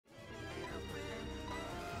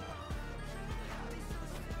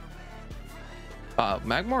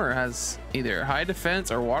Magmar has either high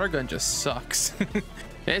defense or water gun just sucks.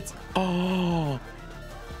 It's oh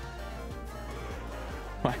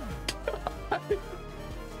my god.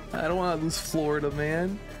 I don't want to lose Florida,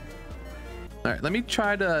 man. All right, let me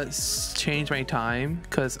try to change my time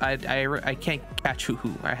because I can't catch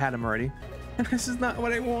Hoo-Hoo. I had him already. This is not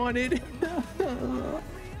what I wanted.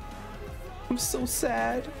 I'm so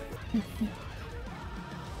sad.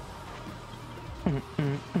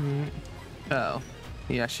 Oh,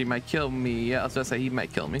 yeah, she might kill me. Yeah, I was gonna say he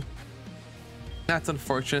might kill me. That's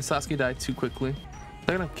unfortunate. Sasuke died too quickly.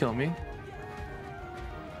 They're gonna kill me.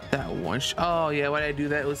 That one. Oh yeah, why did I do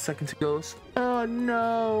that? It was second to ghost. Oh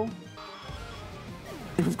no.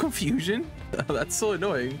 Confusion. That's so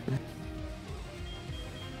annoying.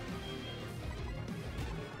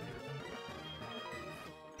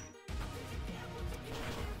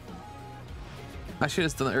 I should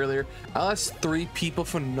have done it earlier. I lost 3 people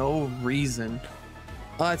for no reason.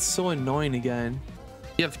 Oh, that's so annoying again.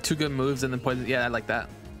 You have 2 good moves and then poison. Yeah, I like that.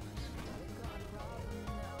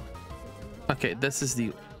 Okay, this is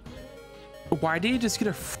the. Why did you just get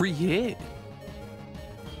a free hit?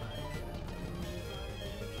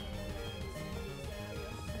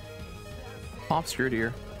 Obscured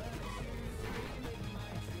here.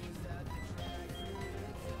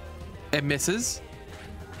 It misses.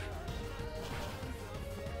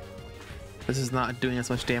 This is not doing as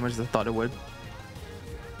much damage as I thought it would.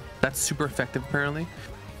 That's super effective apparently.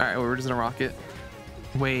 All right, well, we're just gonna rock it.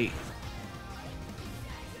 Wait.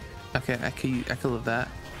 Okay, I could live that.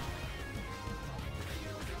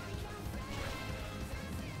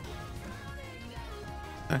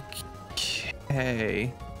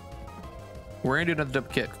 Okay. We're gonna do another double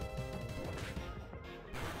kick.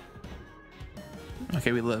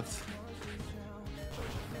 Okay, we live.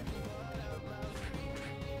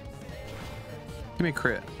 Give me a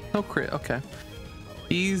crit. No crit. Okay.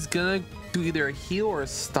 He's gonna do either a heal or a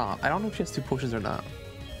stop. I don't know if she has 2 potions or not.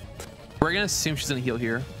 We're gonna assume she's gonna heal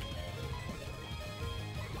here.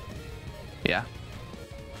 Yeah.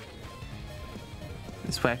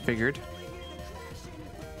 That's what I figured.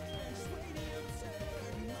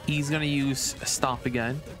 He's gonna use a stomp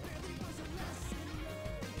again.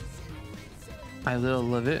 I little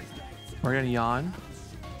live it. We're gonna yawn.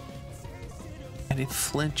 And it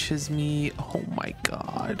flinches me. Oh my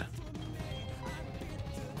god.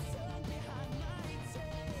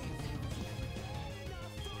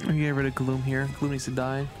 I'm getting rid of Gloom here. Gloom needs to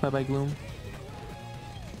die. Bye bye, Gloom.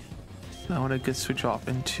 I want to get switch off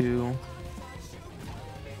into.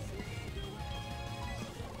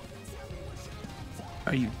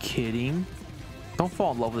 Are you kidding? Don't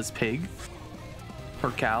fall in love with this pig.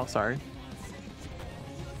 Or cow, sorry.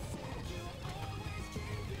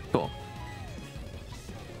 Cool.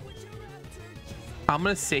 I'm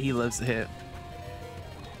gonna say he lives the hit.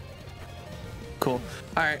 Cool.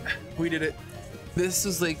 Alright, we did it. This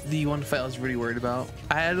is like the one fight I was really worried about.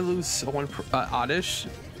 I had to lose one Oddish,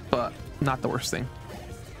 but not the worst thing.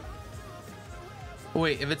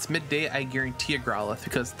 Wait, if it's midday, I guarantee a Growlithe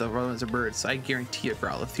because the rodents are birds, so I guarantee a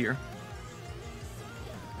Growlithe here.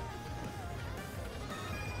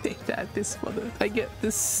 Take that, this mother. I get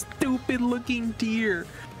this stupid looking deer.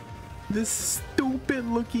 This stupid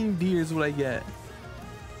looking deer is what I get.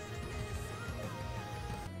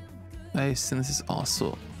 Nice, and this is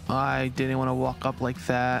also. I didn't want to walk up like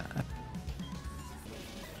that.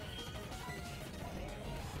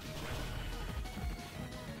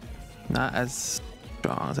 Not as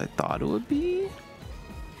strong as I thought it would be.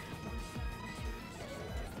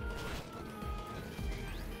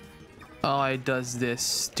 Oh, it does this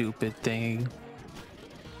stupid thing.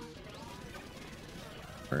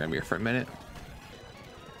 We're gonna be here for a minute.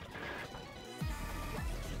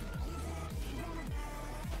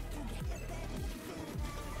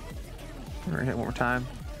 We're gonna hit one more time.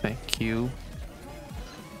 Thank you.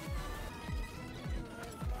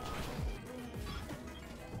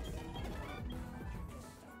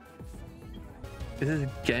 This is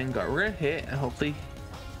Gengar. We're gonna hit and hopefully.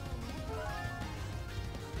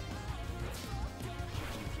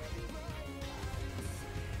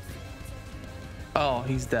 Oh,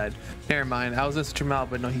 he's dead. Never mind. I was gonna switch him out,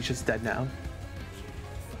 but no, he's just dead now.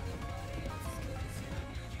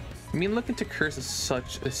 I mean, looking to curse is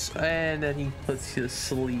such a, and then he puts you to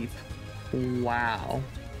sleep. Wow.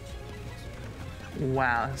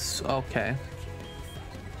 Wow. Okay.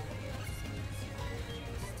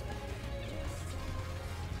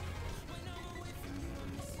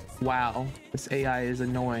 Wow. This AI is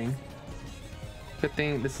annoying. Good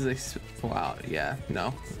thing this is a. Wow. Yeah.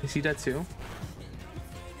 No. Is he dead too?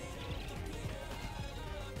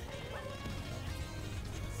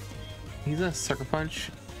 He's a sucker punch.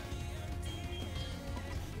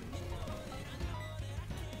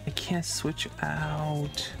 I can't switch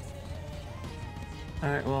out. All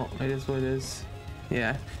right, well, it is what it is.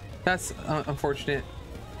 Yeah, that's unfortunate.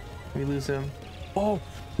 We lose him. Oh,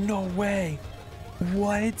 no way.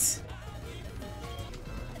 What?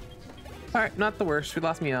 All right, not the worst. We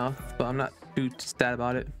lost Meowth, but I'm not too sad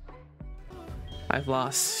about it. I've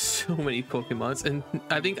lost so many Pokemons, and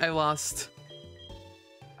I think I lost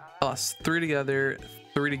 3 together,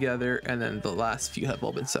 3 together, and then the last few have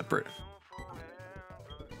all been separate.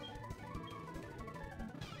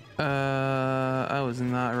 I was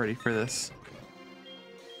not ready for this.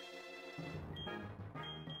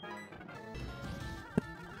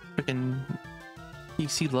 Freaking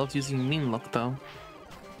PC loves using mean look though.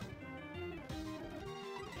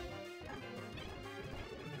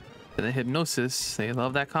 And the hypnosis, they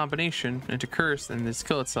love that combination into curse and just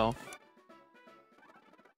kill itself.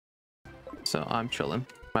 So I'm chilling.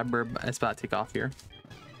 My bird is about to take off here.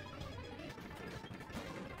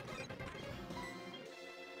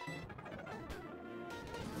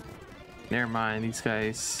 Never mind, these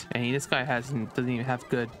guys. And this guy doesn't even have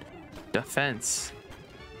good defense.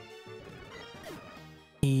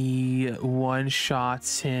 He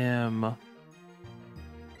one-shots him.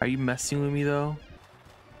 Are you messing with me though?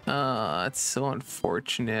 It's so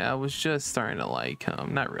unfortunate. I was just starting to like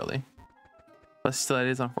him. Not really. But still, it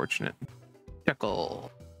is unfortunate. Chuckle.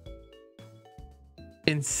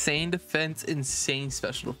 Insane defense, insane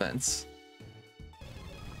special defense.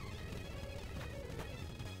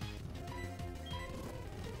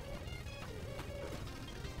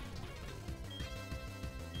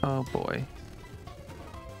 Oh boy.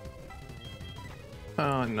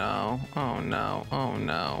 Oh no. Oh no. Oh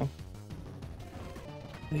no.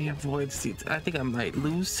 He avoids the. I think I might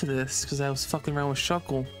lose to this because I was fucking around with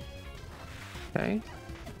Shuckle. Okay.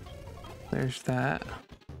 There's that.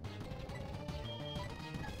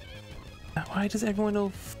 Why does everyone know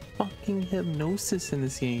fucking hypnosis in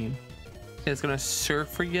this game? It's gonna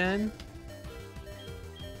surf again.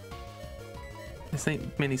 This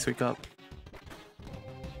ain't mini wake up.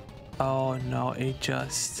 Oh no, it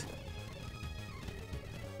just.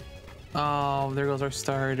 Oh, there goes our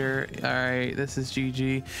starter. All right, this is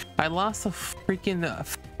GG. I lost a freaking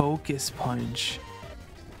focus punch.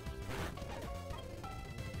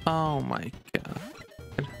 Oh my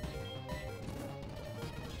god.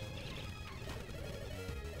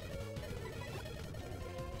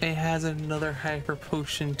 It has another hyper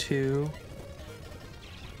potion too.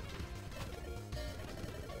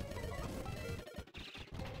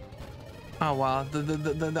 Oh wow,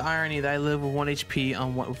 the irony that I live with 1 HP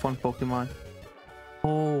on with one Pokemon.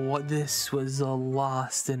 Oh, what, this was a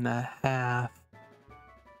lost and a half.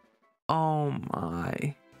 Oh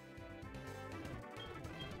my.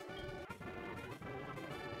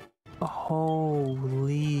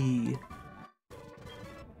 Holy.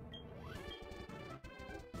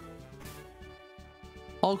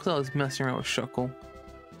 All because I was messing around with Shuckle.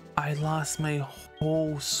 I lost my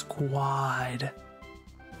whole squad.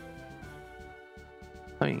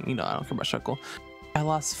 I mean, you know, I don't care about Shuckle. I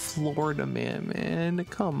lost Florida man.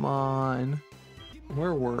 Come on.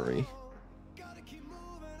 Where were we?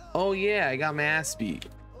 Oh yeah, I got my ass beat.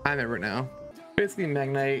 I remember now. Basically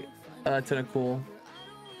Magnite, Tentacool.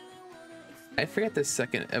 I forget the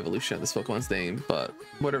second evolution of this Pokemon's name, but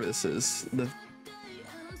whatever this is, the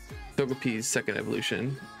Togepi's second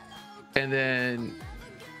evolution. And then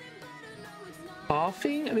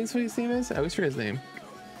Koffing, I think that's what his name is. I always forget his name.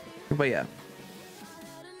 But yeah.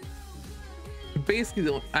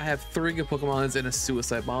 Basically, I have 3 good Pokemons and a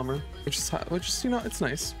Suicide Bomber, which is, you know, it's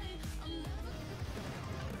nice.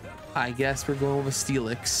 I guess we're going with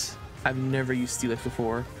Steelix. I've never used Steelix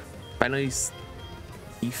before, but I know he's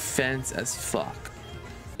defense as fuck.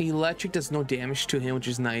 Electric does no damage to him, which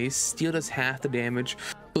is nice. Steel does half the damage.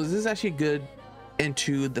 So this is actually good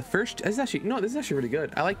into the first. This is actually really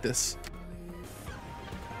good. I like this.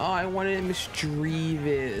 Oh, I wanted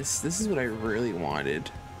Misdreavus. This is what I really wanted.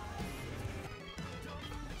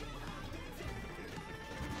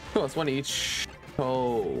 Oh, it's 1 each.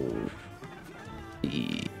 Oh.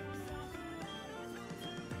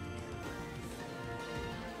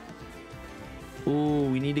 Ooh,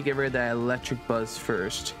 we need to get rid of that electric buzz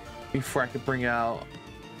first before I could bring out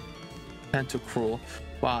Tentacruel.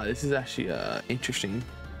 Wow, this is actually a interesting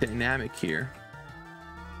dynamic here.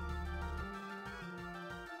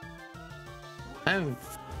 I haven't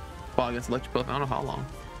fought against electric buzz. I don't know how long.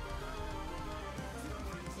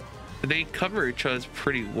 They cover each other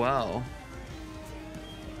pretty well.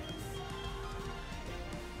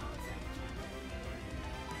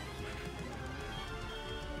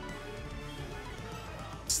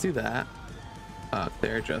 do that.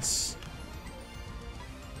 They're just...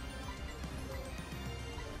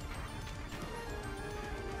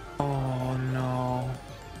 Oh no.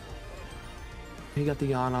 He got the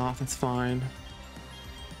yawn off, that's fine.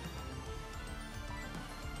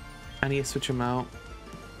 I need to switch him out.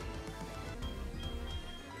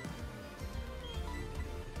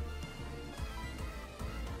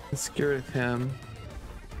 Let's get rid of him.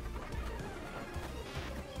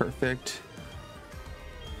 Perfect.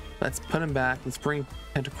 Let's put him back. Let's bring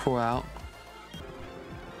Pentacruel out.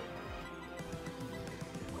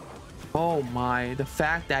 Oh my, the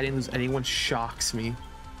fact that I didn't lose anyone shocks me.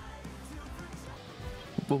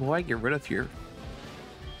 What do I get rid of here?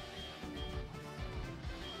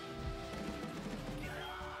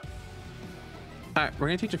 Alright, we're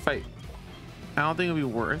gonna teach a fight. I don't think it'll be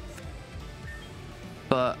worth,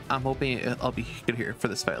 but I'm hoping I'll be good here for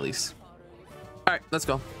this fight at least. Alright, let's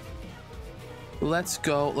go. Let's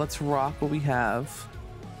go. Let's rock what we have.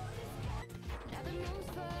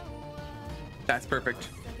 That's perfect.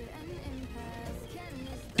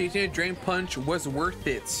 Teaching a Drain Punch was worth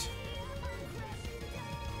it.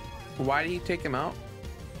 Why did he take him out?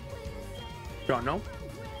 Don't know.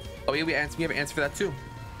 Oh yeah, we have an answer for that too.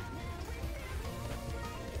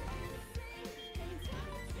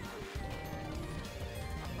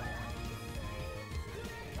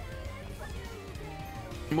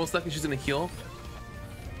 Most likely she's gonna heal.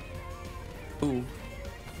 Ooh,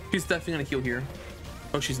 she's definitely gonna heal here.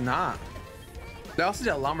 Oh, she's not. That also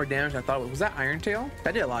did a lot more damage than I thought it was. Was that Iron Tail?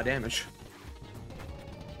 That did a lot of damage.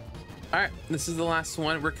 All right, this is the last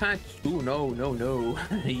one. We're kind of... Ooh, no.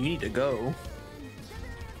 You need to go.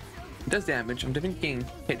 It does damage. I'm definitely getting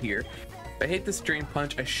hit here. If I hit this Drain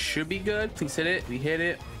Punch, I should be good. Please hit it. We hit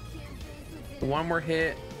it. One more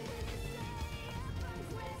hit.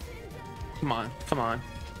 Come on.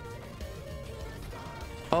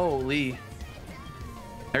 Holy.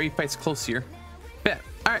 Every fight's close here. Bet.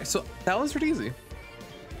 All right, so that was pretty easy.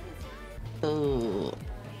 Oh.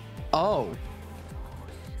 So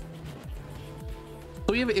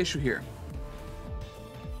we have an issue here.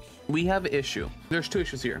 There's two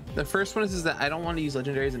issues here. The first one is that I don't want to use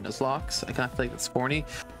legendaries and Nuzlocke. I kind of feel like it's corny.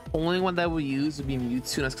 Only one that I will use would be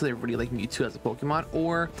Mewtwo, and that's because I really like Mewtwo as a Pokemon.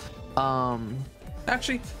 Or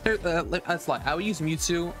actually, that's a lie. I would use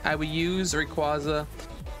Mewtwo, I would use Rayquaza,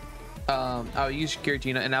 I would use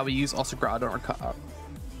Giratina, and I would use also Groudon or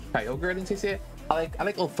Kyogre. I didn't say it. I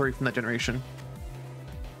like all three from that generation.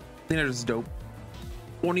 I think they're just dope.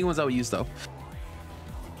 Only ones I would use though.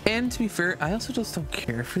 And to be fair, I also just don't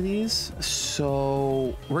care for these,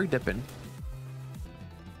 so we're dipping.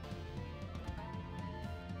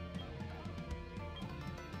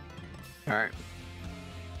 All right.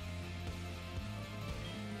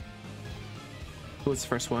 What's the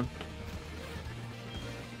first one?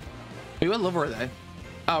 Wait, what level are they?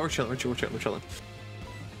 Oh, we're chilling.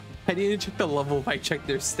 I need to check the level if I check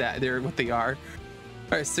their stat, what they are.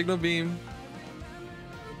 All right, Signal Beam.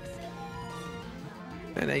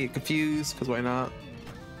 And I get confused because why not?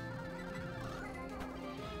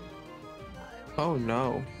 Oh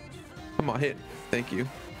no. Come on, hit. Thank you.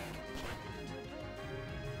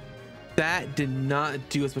 That did not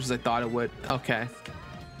do as much as I thought it would. Okay.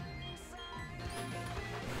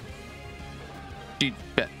 Dude,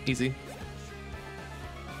 bet. Easy.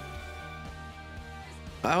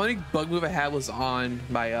 The only bug move I had was on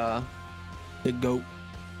my the goat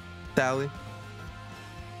Sally.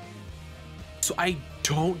 So I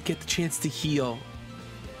don't get the chance to heal.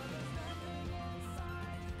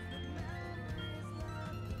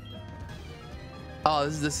 Oh,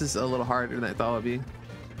 this is a little harder than I thought it would be.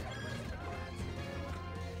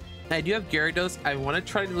 I do have Gyarados. I want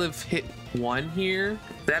to try to hit one here.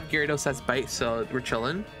 I have Gyarados has bite, so we're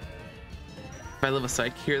chilling. If I live a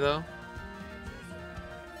Psych here though.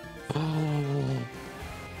 Oh,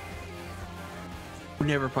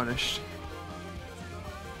 never punished.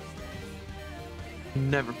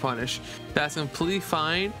 Never punished. That's completely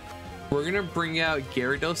fine. We're gonna bring out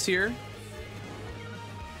Gyarados here.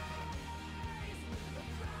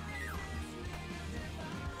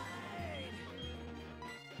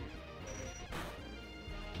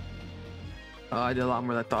 Oh, I did a lot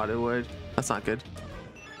more than I thought it would. That's not good.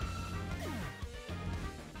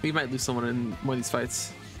 We might lose someone in one of these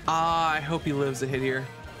fights. Ah, I hope he lives a hit here.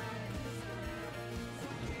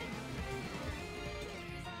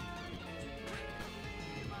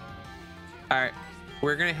 All right,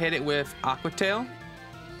 we're gonna hit it with Aqua Tail.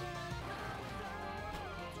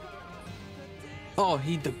 Oh,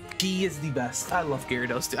 he is the best. I love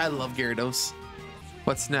Gyarados, dude. I love Gyarados.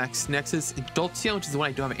 What's next? Next is Jolteon, which is the one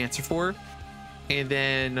I don't have an answer for. And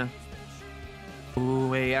then Ooh,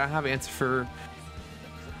 wait, I don't have an answer for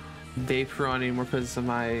Vaporeon anymore because of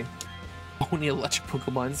my only electric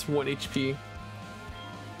Pokemon. It's 1 HP.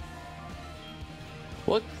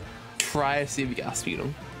 We'll try to see if we can outspeed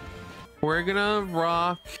him. We're gonna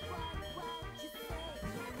rock.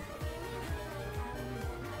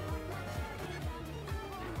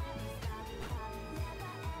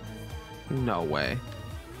 No way.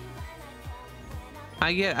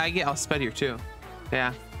 I get outsped here too.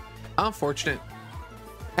 Yeah. Unfortunate.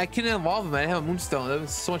 I couldn't evolve him. I didn't have a Moonstone. That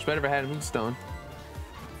was so much better if I had a Moonstone.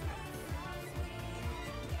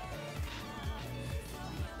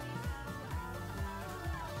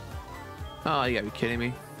 Oh, you gotta be kidding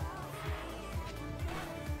me.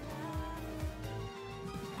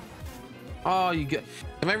 Oh, you get.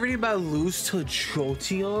 Am I ready about to lose to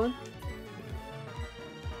Jolteon?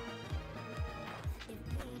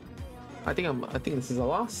 I think this is a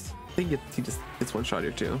loss. I think he just gets one shot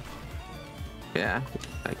here too. Yeah,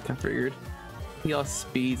 I figured. He all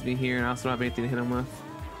speeds me here, and I also don't have anything to hit him with.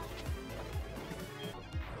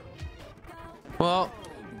 Well,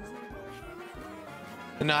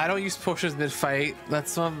 no, I don't use potions mid-fight.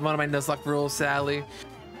 That's one of my Nuzlocke rules, sadly.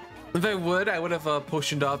 If I would have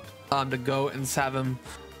potioned up to go and just have him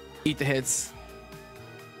eat the hits,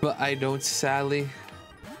 but I don't, sadly.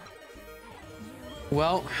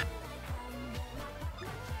 Well,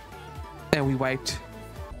 and we wiped.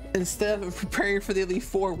 Instead of preparing for the Elite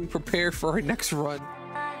Four, we prepare for our next run.